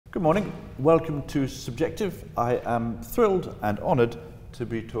Good morning, welcome to Subjective. I am thrilled and honoured to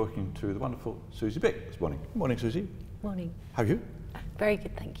be talking to the wonderful Susie Bick this morning. Good morning, Susie. Morning. How are you? Very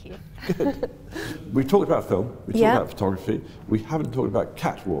good, thank you. Good. We talked about film, we talked about photography, we haven't talked about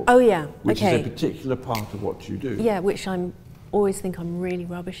Catwalk. Oh yeah, which is a particular part of what you do. Yeah, which I'm always think I'm really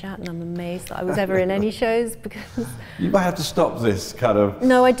rubbish at, and I'm amazed that I was ever in any shows because... You might have to stop this kind of...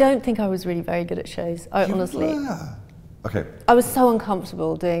 No, I don't think I was really very good at shows, honestly. Were. Okay. I was so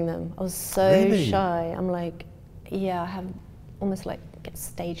uncomfortable doing them. I was so Really? shy. I'm like, yeah, I have almost like get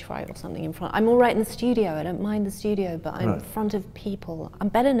stage fright or something in front. I'm all right in the studio, I don't mind the studio, but I'm in front of people. I'm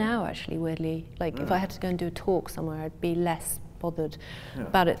better now, actually, weirdly. Like, if I had to go and do a talk somewhere, I'd be less bothered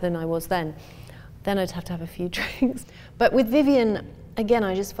about it than I was then. Then I'd have to have a few drinks. But with Vivienne, again,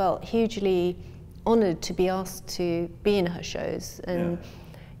 I just felt hugely honoured to be asked to be in her shows. And,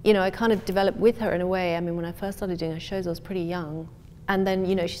 you know, I kind of developed with her in a way. I mean, when I first started doing her shows, I was pretty young. And then,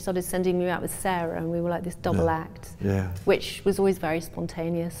 you know, she started sending me out with Sara, and we were like this double act, which was always very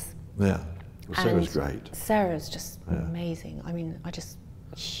spontaneous. Yeah, well, Sara's great. Sara's just amazing. I mean, I just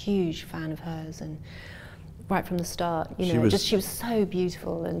huge fan of hers, and right from the start, you know, she was so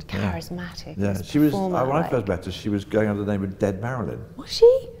beautiful and charismatic. Yeah, she was. When I first met her, she was going under the name of Dead Marilyn. Was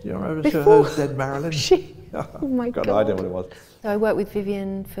she? You remember her Dead Marilyn? She? Oh my God. I don't know what it was. So I worked with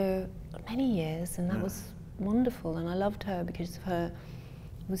Vivienne for many years, and that was wonderful, and I loved her because of her,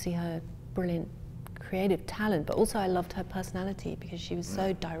 obviously her brilliant creative talent, but also I loved her personality because she was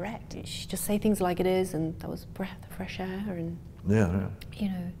so direct. She'd just say things like it is, and that was a breath of fresh air, and you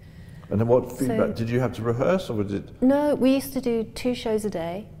know. And then what feedback, did you have to rehearse, or was it? No, we used to do 2 shows a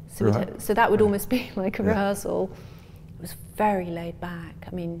day, so, so that would almost be like a rehearsal. It was very laid back.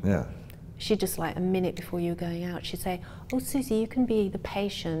 I mean, she'd just like a minute before you were going out, she'd say, oh Susie, you can be the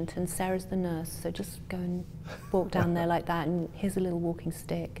patient and Sarah's the nurse, so just go and walk down there like that, and here's a little walking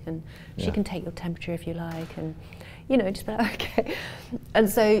stick, and she can take your temperature if you like, and you know, just be like, okay. And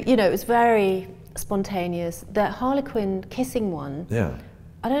so, you know, it was very spontaneous. The Harlequin kissing one,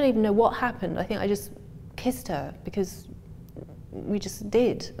 I don't even know what happened. I think I just kissed her because we just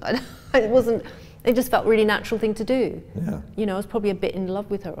did. It just felt a really natural thing to do. Yeah. You know, I was probably a bit in love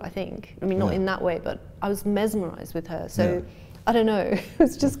with her, I think. I mean, not in that way, but I was mesmerised with her. So, I don't know, it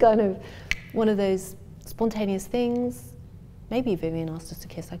was just kind of one of those spontaneous things. Maybe Vivienne asked us to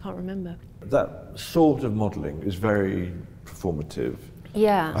kiss, I can't remember. That sort of modelling is very performative.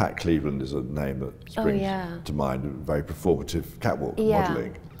 Yeah. Pat Cleveland is a name that springs to mind, very performative catwalk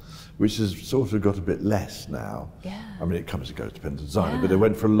modelling, which has sort of got a bit less now. Yeah. I mean, it comes and goes, depends on designer, but it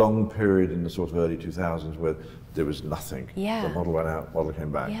went for a long period in the sort of early 2000s where there was nothing. Yeah. The model went out, model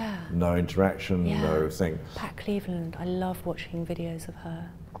came back. Yeah. No interaction, no thing. Pat Cleveland, I love watching videos of her.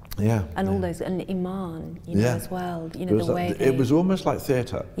 Yeah. And all those, and Iman, you know, as well. You know, the way it was almost like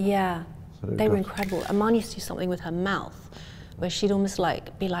theatre. Yeah. So they were incredible. Iman used to do something with her mouth, where she'd almost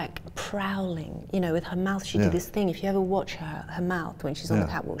like be like prowling, you know, with her mouth. She'd do this thing. If you ever watch her mouth when she's on the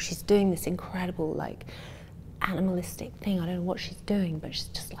catwalk, she's doing this incredible like animalistic thing. I don't know what she's doing, but she's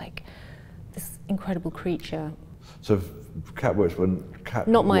just like this incredible creature. So catwalks when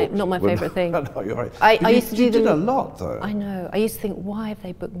not my favourite thing. No, you're right. I used to do them. You did a lot though. I know. I used to think, why have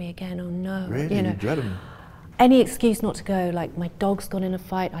they booked me again? Oh no. Really? You know, you dread them? Any excuse not to go, like my dog's gone in a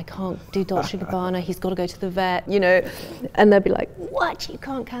fight, I can't do Dolce & Gabbana, he's got to go to the vet, you know, and they'd be like, what, you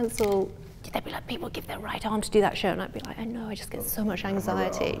can't cancel? They'd be like, people give their right arm to do that show, and I'd be like, I know, I just get so much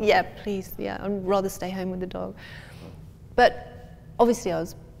anxiety. Yeah, please, I'd rather stay home with the dog. But obviously I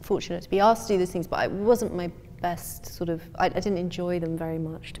was fortunate to be asked to do these things, but it wasn't my best sort of, I didn't enjoy them very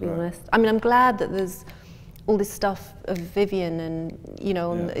much, to be honest. I mean, I'm glad that there's all this stuff of Vivienne, and you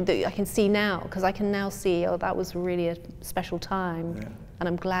know, that I can see now, because I can now see, oh, that was really a special time, and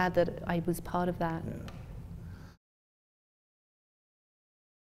I'm glad that I was part of that.